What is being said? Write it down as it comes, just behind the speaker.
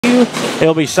you.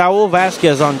 It'll be Saul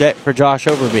Vasquez on deck for Josh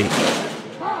Overby.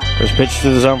 First pitch to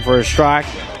the zone for a strike.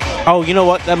 Oh, you know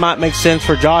what? That might make sense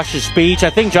for Josh's speech. I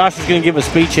think Josh was going to give a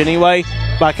speech anyway,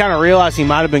 but I kind of realized he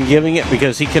might have been giving it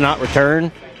because he cannot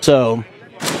return. So,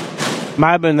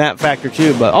 might have been that factor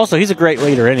too. But also, he's a great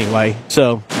leader anyway.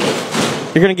 So,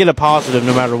 you're going to get a positive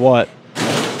no matter what.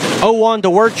 0-1 to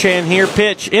Werchan here.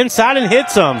 Pitch inside and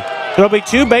hits him. There'll be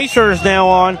 2 base runners now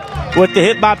on with the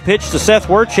hit by pitch to Seth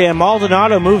Werchan.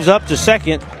 Maldonado moves up to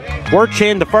second.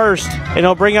 Werchan to first. And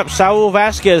he'll bring up Saul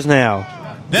Vasquez now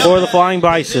for the Flying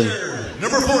Bison.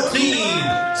 Number 14,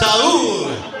 Saul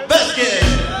Vasquez.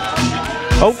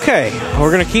 Okay,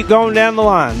 we're going to keep going down the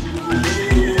line.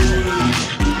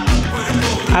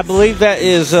 I believe that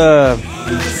is,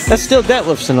 that's still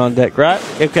Detlefson on deck, right?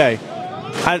 Okay.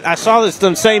 I saw this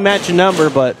the same matching number,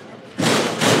 but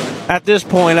at this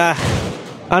point,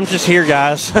 I'm just here,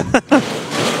 guys.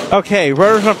 Okay,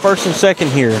 runners on first and second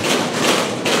here.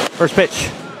 First pitch.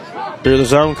 Through the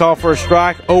zone, call for a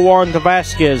strike. 0-1 to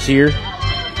Vasquez here.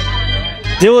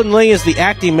 Dylan Lee is the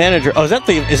acting manager. Oh, is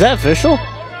that official?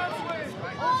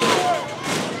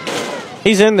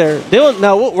 He's in there. Dylan,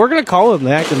 no, we're going to call him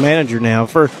the acting manager now,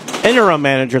 for interim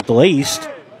manager at the least.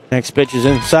 Next pitch is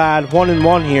inside.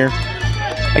 1-1 here.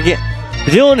 Again,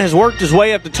 Dylan has worked his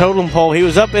way up the totem pole. He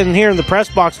was up in here in the press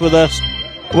box with us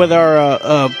with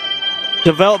our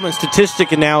development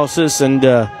statistic analysis, and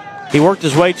he worked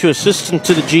his way to assistant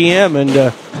to the GM,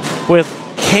 and with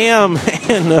Cam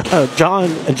and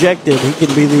John ejected, he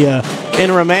can be the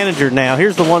interim manager now.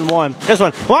 Here's the 1-1. This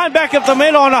one, line back up the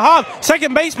middle on a hop.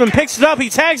 Second baseman picks it up. He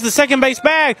tags the second base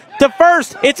bag to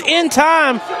first. It's in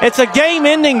time. It's a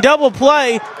game-ending double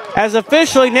play, as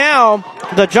officially now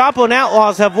the Joplin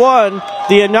Outlaws have won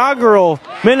the inaugural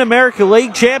Mid-America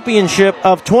League Championship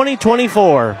of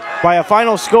 2024 by a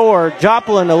final score,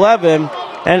 Joplin 11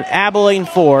 and Abilene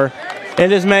 4.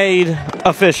 It is made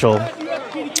official.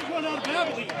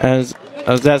 As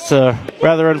that's a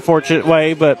rather unfortunate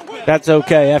way, but that's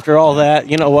okay. After all that,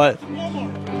 you know what?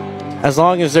 As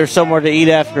long as there's somewhere to eat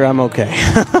after, I'm okay.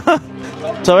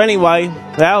 So anyway,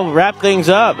 that'll wrap things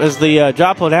up as the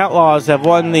Joplin Outlaws have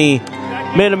won the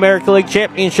Mid-America League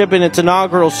Championship in its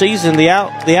inaugural season. The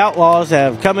Outlaws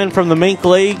have come in from the Mink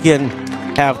League and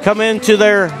have come into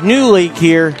their new league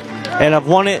here and have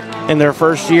won it in their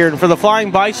first year. And for the Flying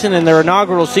Bison in their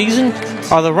inaugural season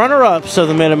are the runner-ups of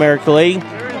the Mid-America League.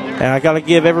 And I got to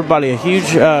give everybody a huge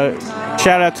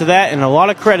shout-out to that and a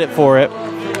lot of credit for it,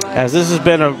 as this has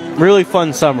been a really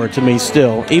fun summer to me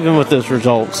still, even with this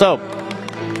result. So,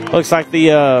 looks like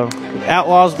the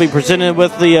Outlaws will be presented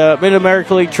with the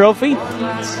Mid-America League trophy.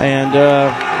 And,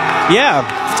 yeah,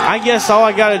 I guess all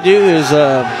I got to do is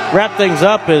wrap things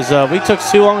up, as we took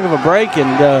too long of a break,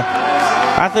 and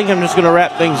I think I'm just going to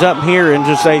wrap things up here and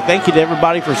just say thank you to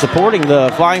everybody for supporting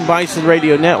the Flying Bison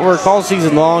Radio Network all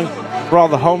season long for all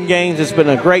the home games. It's been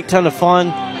a great ton of fun.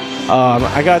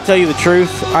 I got to tell you the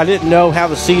truth. I didn't know how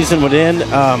the season would end.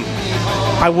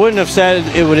 I wouldn't have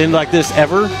said it would end like this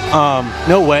ever.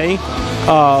 No way.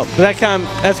 But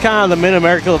that's kind of the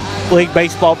Mid-America League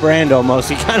baseball brand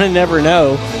almost. You kind of never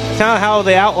know. Kind of how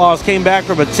the Outlaws came back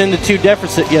from a 10-2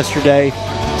 deficit yesterday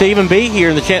to even be here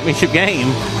in the championship game,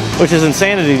 which is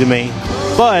insanity to me.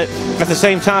 But at the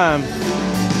same time,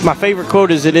 my favorite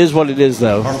quote is, "It is what it is,"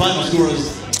 though. Our final score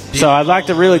is... So I'd like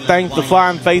to really thank the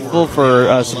Flying Faithful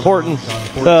for supporting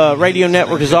the radio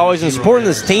network as always, and supporting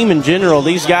this team in general.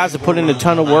 These guys have put in a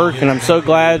ton of work, and I'm so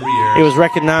glad it was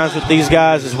recognized with these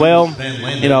guys as well.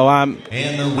 You know,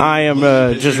 I am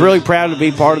just really proud to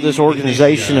be part of this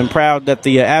organization, and proud that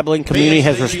the Abilene community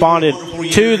has responded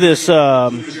to this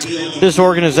this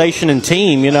organization and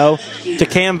team. You know, to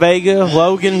Cam Vega,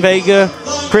 Logan Vega,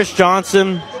 Chris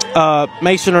Johnson,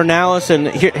 Mason Ornalis, and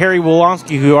Harry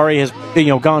Wolonsky, who already has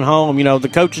gone home. You know, the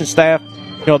coaching staff.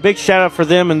 You know, a big shout out for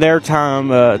them and their time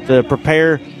to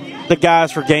prepare the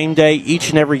guys for game day, each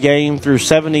and every game through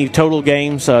 70 total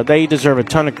games. They deserve a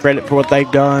ton of credit for what they've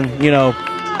done. You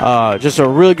know, just a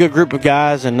really good group of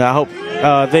guys, and I hope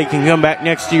they can come back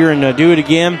next year and do it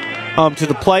again. To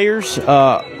the players, you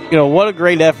know, what a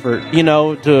great effort. You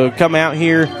know, to come out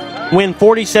here, win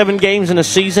 47 games in a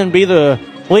season, be the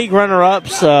league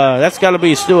runner-ups. That's got to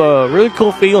be still a really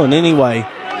cool feeling anyway.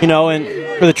 You know, and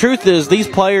the truth is, these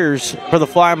players for the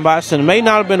Flying Bison may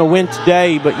not have been a win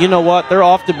today, but you know what? They're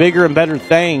off to bigger and better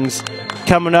things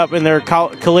coming up in their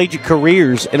collegiate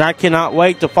careers, and I cannot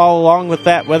wait to follow along with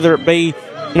that, whether it be,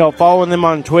 you know, following them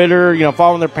on Twitter, you know,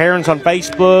 following their parents on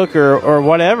Facebook or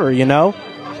whatever, you know.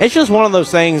 It's just one of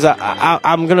those things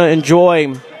I'm going to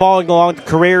enjoy following along the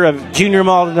career of Junior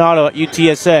Maldonado at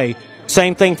UTSA.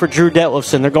 Same thing for Drew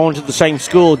Detlefson. They're going to the same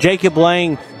school. Jacob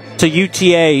Lang to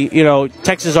UTA,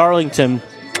 Texas Arlington.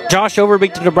 Josh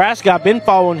Overbeek to Nebraska. I've been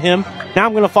following him. Now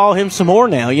I'm going to follow him some more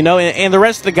now, and the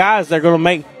rest of the guys, they're going to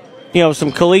make,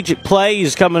 some collegiate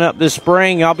plays coming up this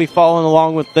spring. I'll be following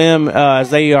along with them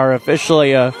as they are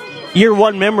officially year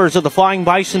one members of the Flying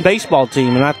Bison baseball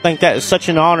team, and I think that is such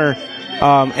an honor,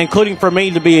 including for me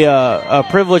to be a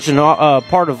privilege and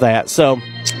part of that. So,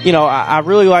 I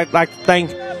really like to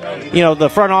thank, the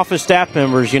front office staff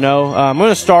members. I'm going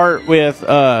to start with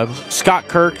Scott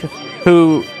Kirk,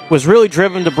 who was really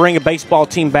driven to bring a baseball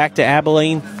team back to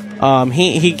Abilene.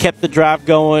 He kept the drive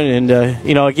going, and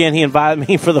again, he invited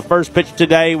me for the first pitch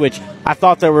today, which I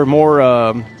thought there were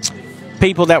more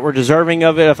people that were deserving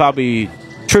of it, if I'll be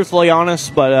truthfully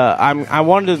honest. But I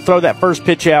wanted to throw that first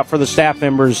pitch out for the staff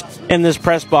members in this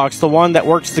press box, the one that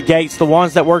works the gates, the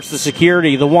ones that works the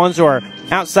security, the ones who are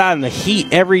outside in the heat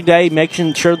every day,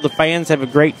 making sure the fans have a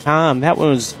great time. That one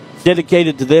was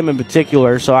dedicated to them in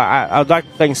particular. So I'd like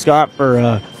to thank Scott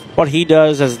for what he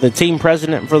does as the team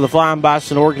president for the Flying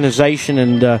Bison organization,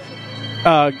 and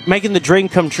making the dream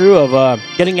come true of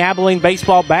getting Abilene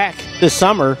baseball back this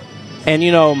summer. And,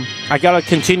 I got to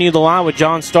continue the line with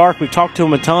John Stark. We've talked to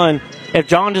him a ton. If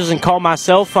John doesn't call my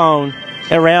cell phone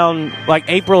around like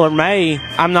April or May,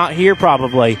 I'm not here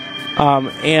probably.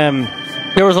 And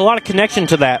there was a lot of connection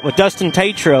to that with Dustin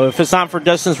Tatro. If it's not for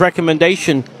Dustin's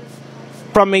recommendation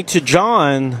from me to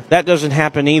John, that doesn't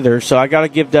happen either. So I got to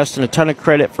give Dustin a ton of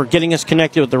credit for getting us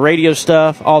connected with the radio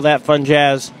stuff, all that fun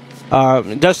jazz.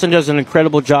 Dustin does an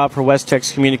incredible job for West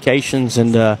Texas Communications,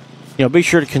 and be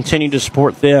sure to continue to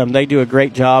support them. They do a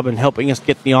great job in helping us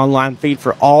get the online feed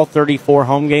for all 34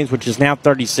 home games, which is now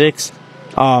 36.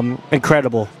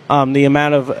 Incredible. The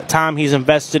amount of time he's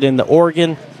invested in the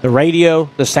organ, the radio,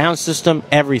 the sound system,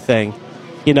 everything.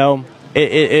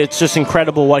 It's just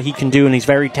incredible what he can do, and he's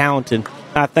very talented.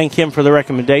 I thank him for the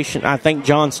recommendation. I thank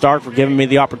John Stark for giving me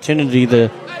the opportunity,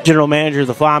 the general manager of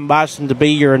the Flying Bison, to be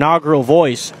your inaugural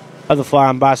voice of the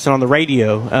Flying Bison on the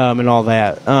radio and all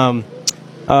that.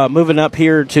 Moving up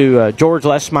here to George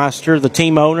Lesmeister, the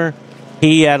team owner.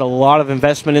 He had a lot of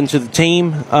investment into the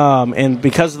team, and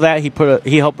because of that,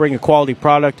 he helped bring a quality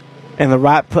product and the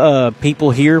right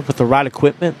people here with the right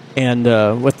equipment.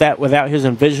 And without his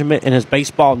envisionment and his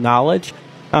baseball knowledge,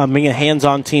 being a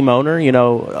hands-on team owner,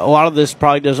 a lot of this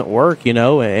probably doesn't work,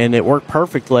 and it worked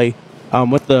perfectly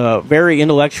with the very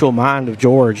intellectual mind of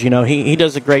George. He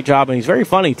does a great job, and he's very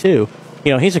funny too.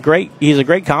 He's a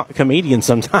great comedian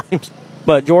sometimes.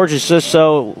 But George is just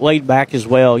so laid back as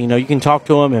well. You can talk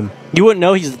to him, and you wouldn't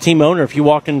know he's the team owner if you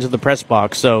walked into the press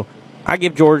box. So I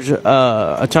give George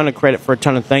a ton of credit for a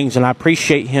ton of things, and I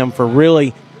appreciate him for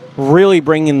really, really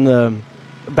bringing the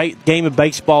game of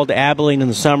baseball to Abilene in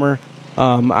the summer.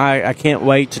 I can't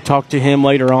wait to talk to him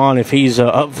later on if he's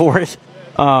up for it.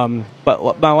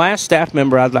 But my last staff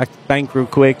member I'd like to thank real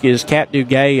quick is Kat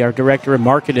Dugay, our director of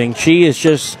marketing. She is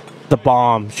just the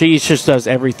bomb. She just does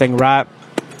everything right.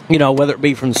 Whether it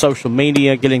be from social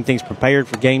media, getting things prepared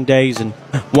for game days, and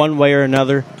one way or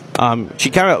another. She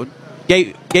kind of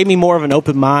gave me more of an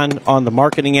open mind on the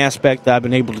marketing aspect that I've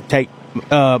been able to take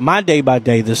my day by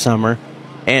day this summer.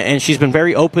 And she's been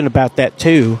very open about that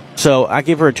too. So I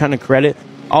give her a ton of credit.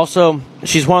 Also,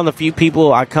 she's one of the few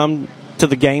people I come to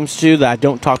the games to that I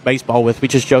don't talk baseball with. We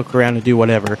just joke around and do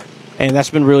whatever. And that's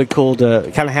been really cool to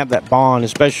kind of have that bond,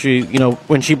 especially,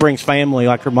 when she brings family,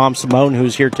 like her mom, Simone,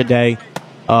 who's here today.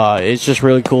 It's just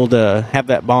really cool to have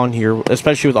that bond here,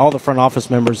 especially with all the front office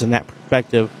members in that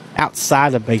perspective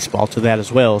outside of baseball to that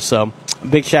as well. So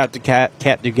big shout out to Kat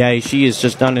Dugay. She has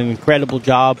just done an incredible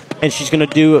job, and she's going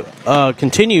to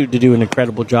continue to do an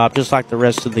incredible job, just like the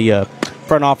rest of the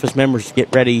front office members to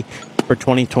get ready for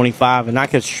 2025. And I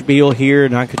could spiel here,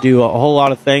 and I could do a whole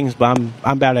lot of things, but I'm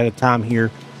about out of time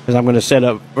here because I'm going to set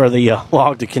up for the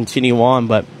log to continue on.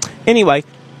 But anyway,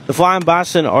 the Flying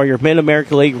Bison are your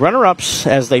Mid-America League runner-ups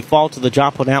as they fall to the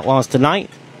Joplin Outlaws tonight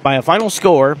by a final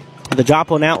score of the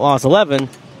Joplin Outlaws 11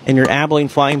 and your Abilene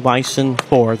Flying Bison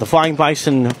 4. The Flying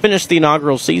Bison finished the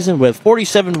inaugural season with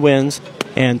 47 wins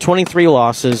and 23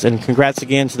 losses, and congrats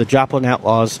again to the Joplin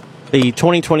Outlaws, the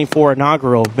 2024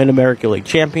 inaugural Mid-America League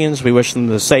champions. We wish them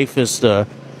the safest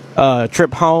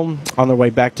trip home on their way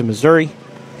back to Missouri.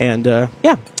 And,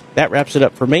 that wraps it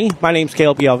up for me. My name's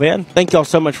Caleb Galvan. Thank y'all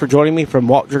so much for joining me from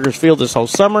Walt Driggers Field this whole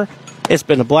summer. It's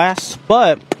been a blast,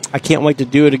 but I can't wait to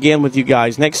do it again with you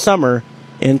guys next summer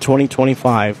in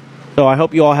 2025. So I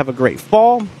hope you all have a great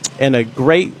fall and a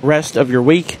great rest of your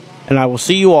week, and I will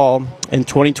see you all in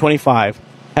 2025.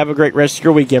 Have a great rest of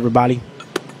your week, everybody.